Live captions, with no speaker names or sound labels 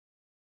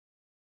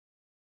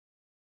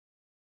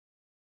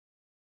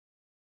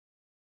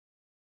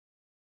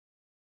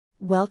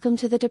Welcome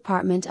to the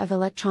Department of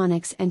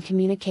Electronics and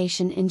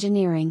Communication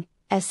Engineering,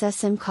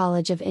 SSM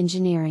College of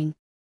Engineering.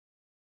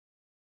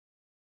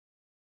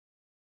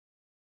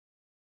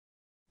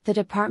 The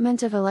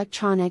Department of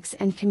Electronics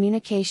and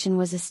Communication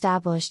was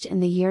established in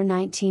the year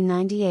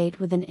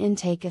 1998 with an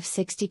intake of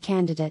 60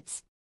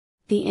 candidates.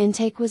 The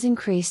intake was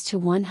increased to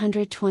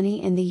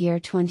 120 in the year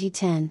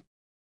 2010.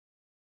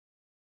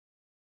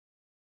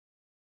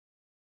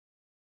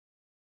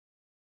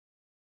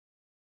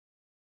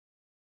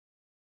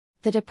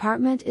 The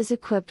department is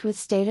equipped with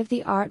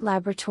state-of-the-art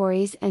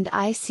laboratories and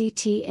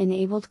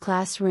ICT-enabled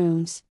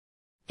classrooms.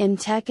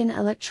 Tech in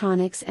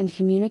Electronics and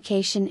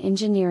Communication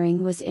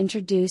Engineering was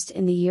introduced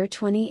in the year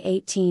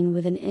 2018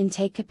 with an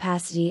intake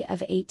capacity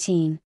of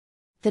 18.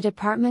 The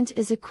department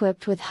is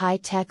equipped with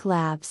high-tech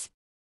labs.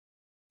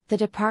 The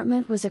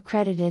department was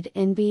accredited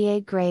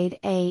NBA Grade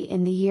A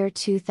in the year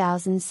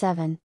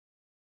 2007.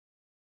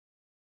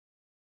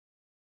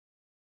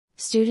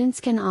 Students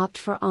can opt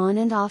for on-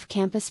 and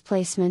off-campus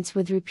placements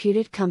with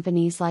reputed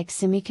companies like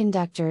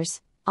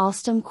Semiconductors,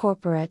 Alstom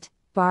Corporate,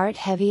 Barrett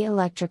Heavy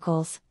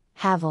Electricals,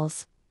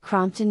 Havels,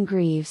 Crompton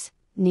Greaves,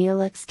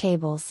 Neelix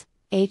Cables,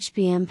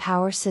 HBM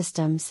Power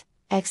Systems,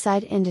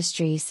 Exide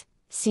Industries,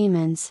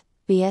 Siemens,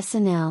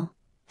 BSNL,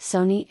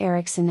 Sony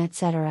Ericsson,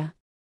 etc.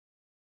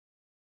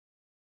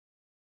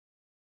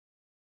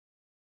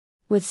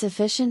 With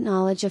sufficient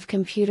knowledge of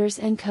computers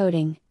and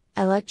coding,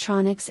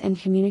 electronics and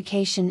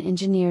communication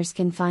engineers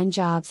can find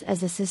jobs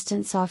as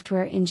assistant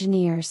software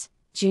engineers,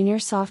 junior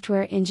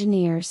software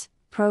engineers,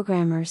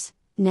 programmers,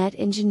 net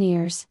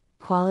engineers,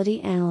 quality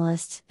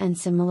analysts, and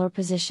similar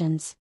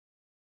positions.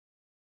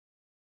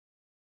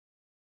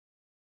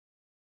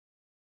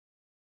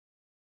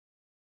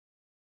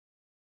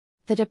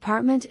 The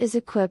department is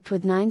equipped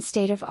with 9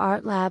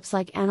 state-of-the-art labs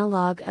like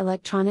Analog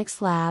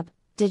Electronics Lab,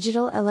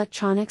 Digital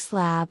Electronics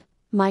Lab,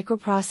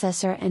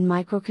 Microprocessor and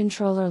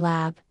Microcontroller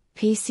Lab,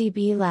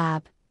 PCB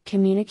Lab,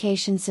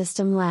 Communication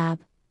System Lab,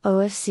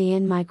 OFC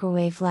and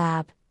Microwave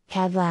Lab,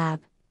 CAD Lab,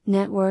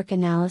 Network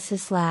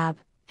Analysis Lab,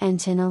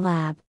 Antenna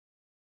Lab.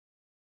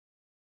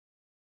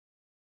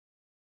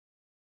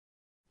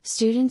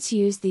 Students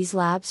use these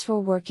labs for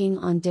working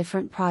on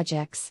different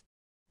projects.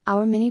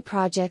 Our many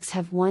projects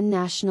have won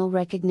national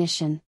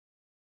recognition.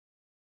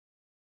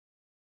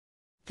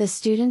 The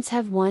students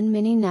have won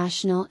many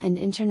national and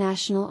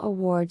international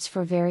awards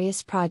for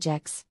various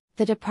projects.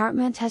 The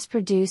department has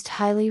produced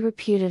highly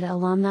reputed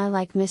alumni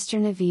like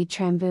Mr. Naveed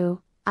Trambu,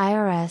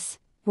 IRS,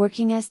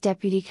 working as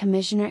Deputy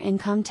Commissioner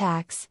Income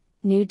Tax,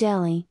 New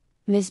Delhi,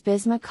 Ms.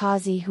 Bisma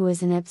Qazi who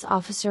is an IPS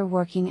officer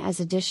working as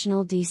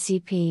Additional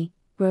DCP,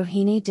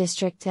 Rohini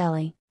District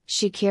Delhi,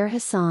 Shakir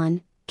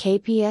Hassan,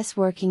 KPS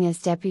working as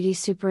Deputy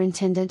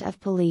Superintendent of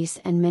Police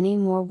and many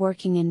more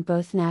working in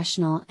both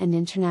national and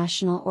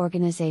international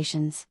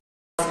organizations.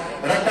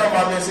 रट्टा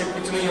मारने से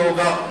कुछ नहीं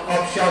होगा।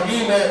 आप शादी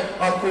में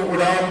आपको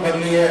उड़ान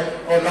भरनी है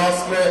और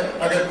लास्ट में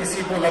अगर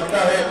किसी को लगता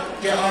है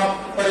कि आप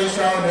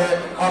परेशान हैं,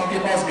 आपके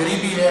पास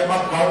गरीबी है,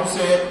 आप गांव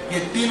से ये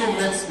तीनों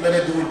मिथ्स मैंने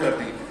दूर कर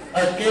दी।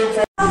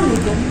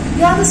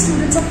 We are the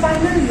students of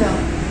final year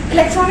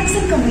Electronics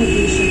and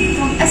Communication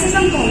from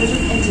SSM College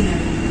of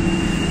Engineering.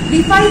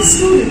 We 5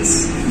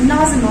 students,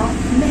 Nazima,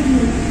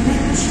 Mehni,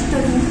 Mehwish,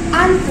 Taru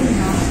and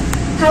Pinha,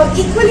 have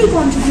equally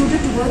contributed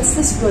towards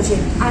this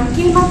project and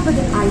came up with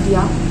an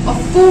idea of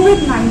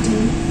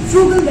COVID-19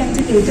 frugal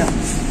ventilator.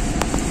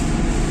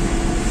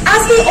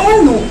 As we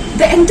all know,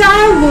 the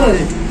entire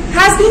world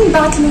has been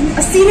battling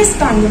a serious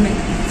pandemic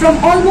from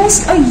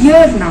almost a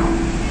year now.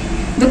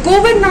 The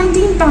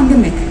COVID-19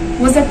 pandemic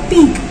was at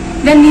peak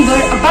when we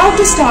were about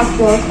to start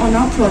work on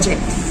our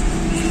project.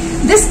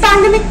 This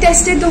pandemic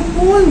tested the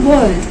whole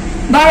world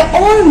by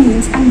all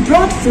means and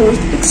brought forth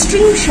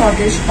extreme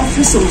shortage of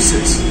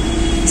resources.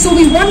 So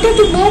we wanted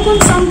to work on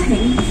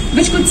something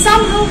which could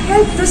somehow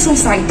help the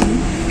society,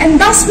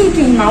 and thus we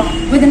came up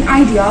with an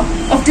idea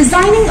of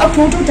designing a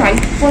prototype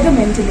for the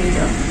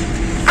ventilator.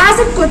 As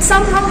it could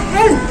somehow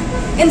help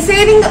in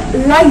saving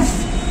life,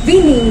 we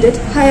named it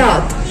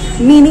Hayat,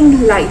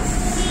 meaning life.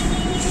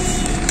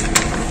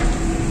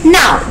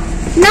 Now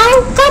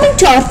coming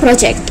to our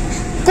project,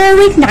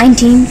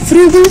 COVID-19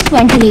 frugal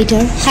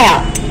ventilator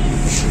Hayat.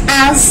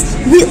 As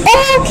we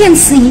all can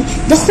see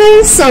the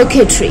whole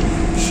circuitry.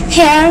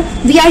 Here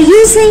we are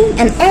using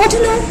an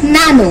Arduino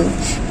Nano.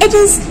 It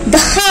is the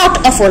heart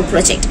of our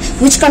project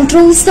which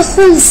controls the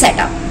whole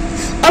setup.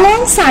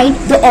 Alongside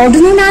the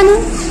Arduino Nano,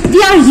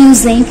 we are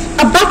using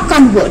a buck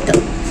converter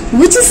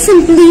which is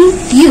simply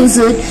used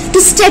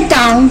to step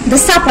down the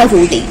supply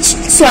voltage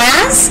so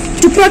as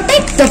to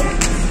protect the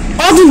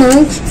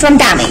Arduino from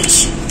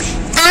damage.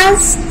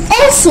 As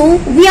also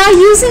we are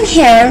using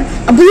here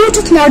a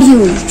Bluetooth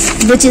module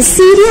which is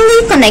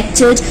serially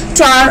connected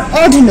to our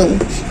Arduino.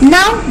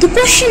 Now the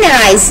question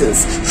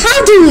arises,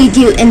 how do we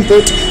give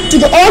input to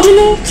the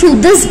Arduino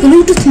through this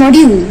Bluetooth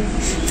module?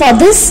 For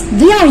this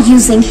we are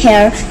using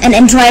here an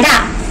Android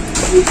app.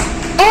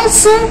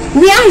 Also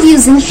we are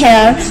using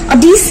here a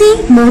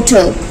DC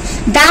motor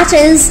that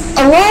is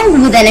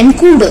along with an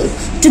encoder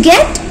to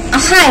get a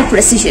higher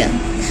precision.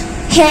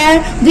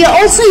 Here we are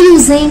also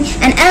using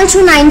an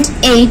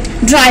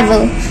L298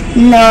 driver,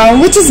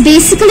 which is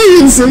basically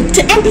used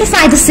to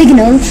amplify the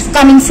signal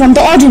coming from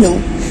the Arduino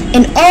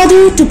in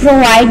order to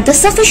provide the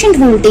sufficient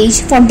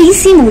voltage for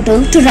DC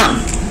motor to run.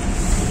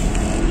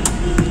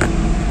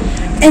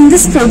 In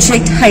this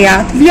project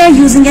Hayat, we are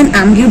using an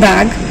ambu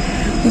bag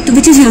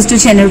which is used to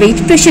generate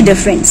pressure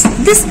difference.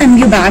 This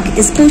ambu bag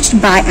is pushed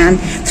by an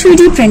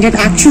 3D printed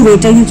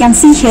actuator. You can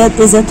see here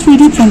is a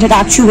 3D printed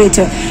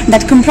actuator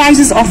that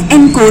comprises of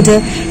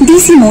encoder,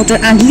 DC motor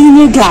and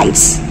linear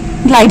gliders.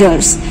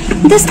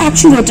 This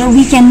actuator,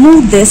 we can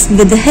move this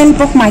with the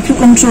help of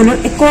microcontroller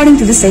according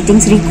to the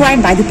settings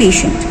required by the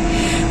patient.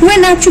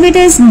 When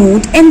actuator is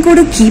moved,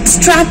 encoder keeps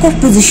track of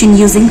position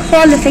using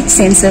Hall effect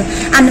sensor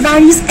and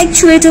varies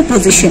actuator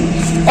position.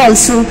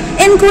 Also,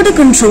 encoder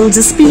controls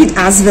the speed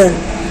as well.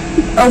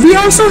 We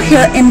also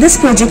here in this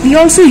project, we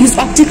also use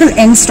optical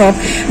end stop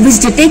which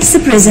detects the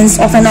presence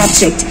of an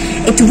object.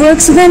 It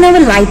works whenever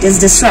light is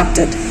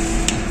disrupted.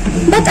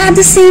 But at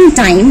the same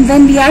time,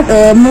 when we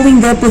are moving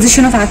the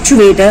position of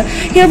actuator,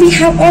 here we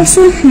have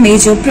also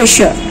measure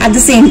pressure at the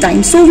same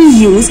time. So we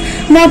use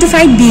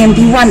modified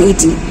BMP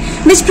 180,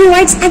 which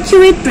provides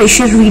accurate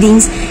pressure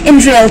readings in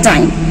real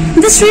time.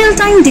 This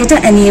real-time data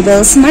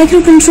enables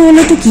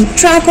microcontroller to keep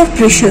track of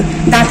pressure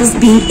that is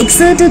being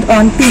exerted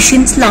on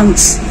patient's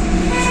lungs.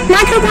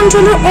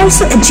 Microcontroller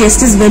also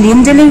adjusts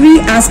volume delivery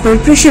as per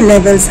pressure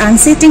levels and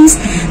settings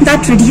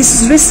that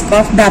reduces risk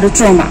of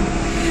barotrauma.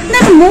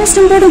 Now the most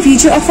important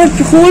feature of our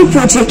whole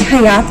project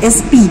Hayat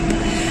is PEEP,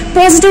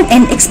 positive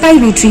and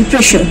expiratory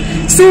pressure.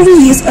 So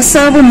we use a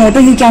servo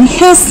motor. You can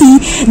here see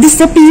this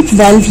is a PEEP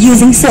valve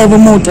using servo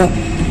motor.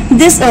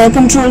 This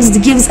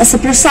gives us a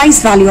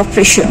precise value of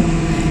pressure.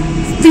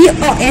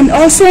 And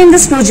also in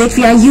this project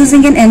we are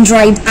using an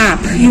Android app.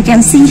 You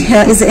can see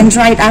here is an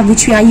Android app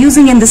which we are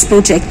using in this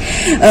project,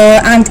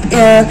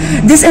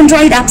 this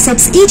Android app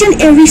sets each and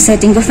every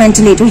setting of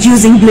ventilator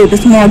using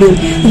Bluetooth module.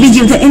 We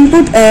give the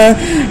input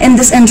in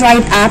this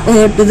Android app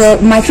to the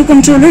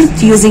microcontroller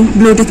using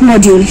Bluetooth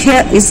module.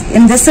 Here is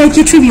in the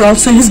circuitry we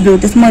also use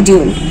Bluetooth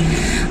module.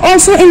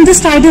 Also in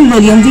this tidal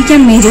volume we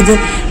can measure the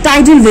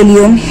tidal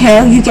volume.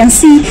 Here you can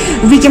see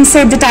we can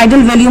set the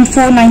tidal volume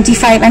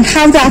 495 and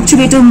how the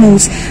actuator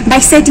moves by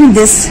setting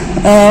this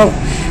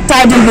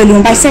tidal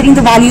volume. By setting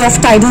the value of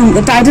tidal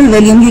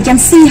volume, you can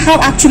see how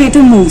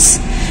actuator moves.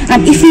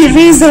 And if we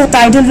raise the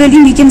tidal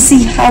volume, you can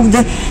see how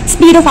the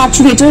speed of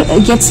actuator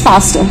gets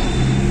faster.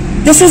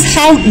 This is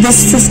how this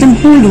system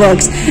whole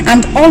works.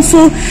 And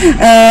also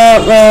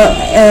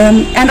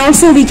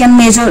we can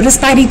measure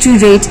respiratory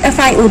rate,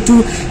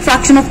 FiO2,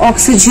 fraction of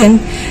oxygen.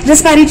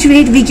 Respiratory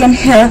rate we can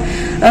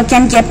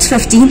get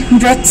 15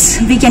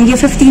 breaths. We can give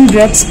 15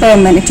 breaths per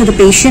minute to the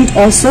patient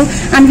also.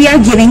 And we are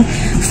giving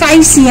 5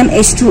 cm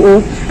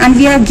H2O and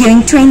we are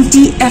giving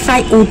 20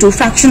 FiO2,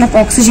 fraction of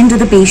oxygen to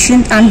the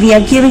patient, and we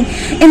are giving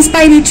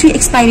inspiratory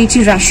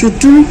expiratory ratio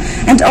 2,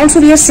 and also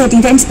we are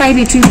setting the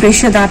inspiratory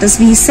pressure, that is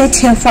we set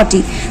here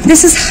 40.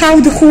 This is how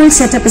the whole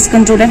setup is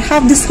controlled and how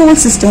this whole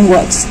system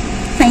works.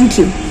 Thank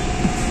you.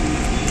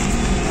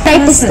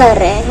 Type कर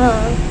रहे हैं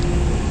हाँ